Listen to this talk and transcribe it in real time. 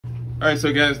All right,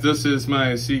 so guys, this is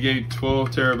my Seagate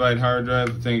 12 terabyte hard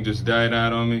drive. The thing just died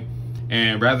out on me.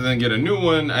 And rather than get a new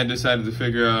one, I decided to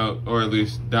figure out, or at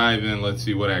least dive in, let's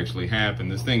see what actually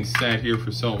happened. This thing sat here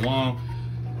for so long,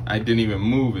 I didn't even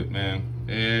move it, man.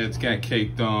 It's got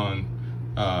caked on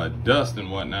dust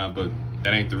and whatnot, but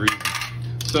that ain't the reason.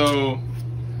 So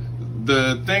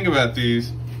the thing about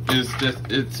these is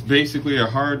that it's basically a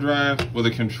hard drive with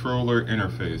a controller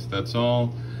interface. That's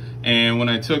all. And when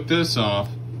I took this off,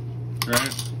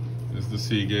 right, this is the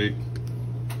Seagate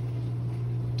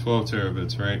 12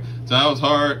 terabits, right? So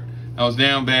I was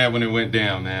down bad when it went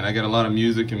down, man. I got a lot of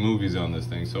music and movies on this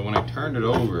thing. So when I turned it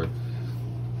over,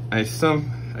 I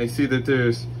see that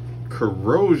there's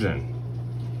corrosion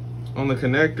on the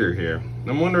connector here.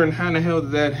 I'm wondering how the hell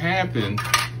did that happen,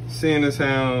 seeing as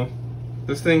how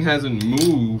this thing hasn't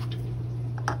moved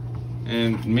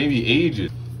and maybe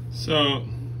ages. So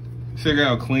figure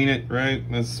out clean it, right?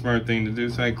 That's a smart thing to do.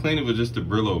 So I clean it with just a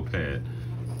Brillo pad,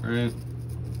 right?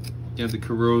 Get the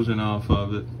corrosion off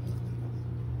of it.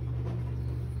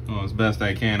 Well, as best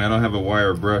I can. I don't have a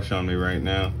wire brush on me right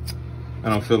now. I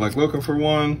don't feel like looking for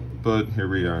one, but here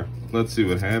we are. Let's see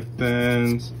what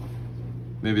happens.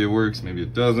 Maybe it works, maybe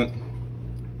it doesn't.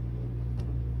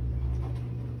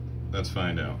 Let's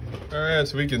find out. All right,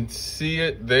 so we can see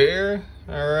it there.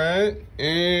 All right,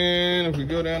 and if we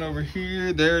go down over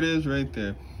here, there it is right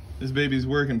there. This baby's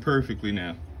working perfectly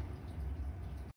now.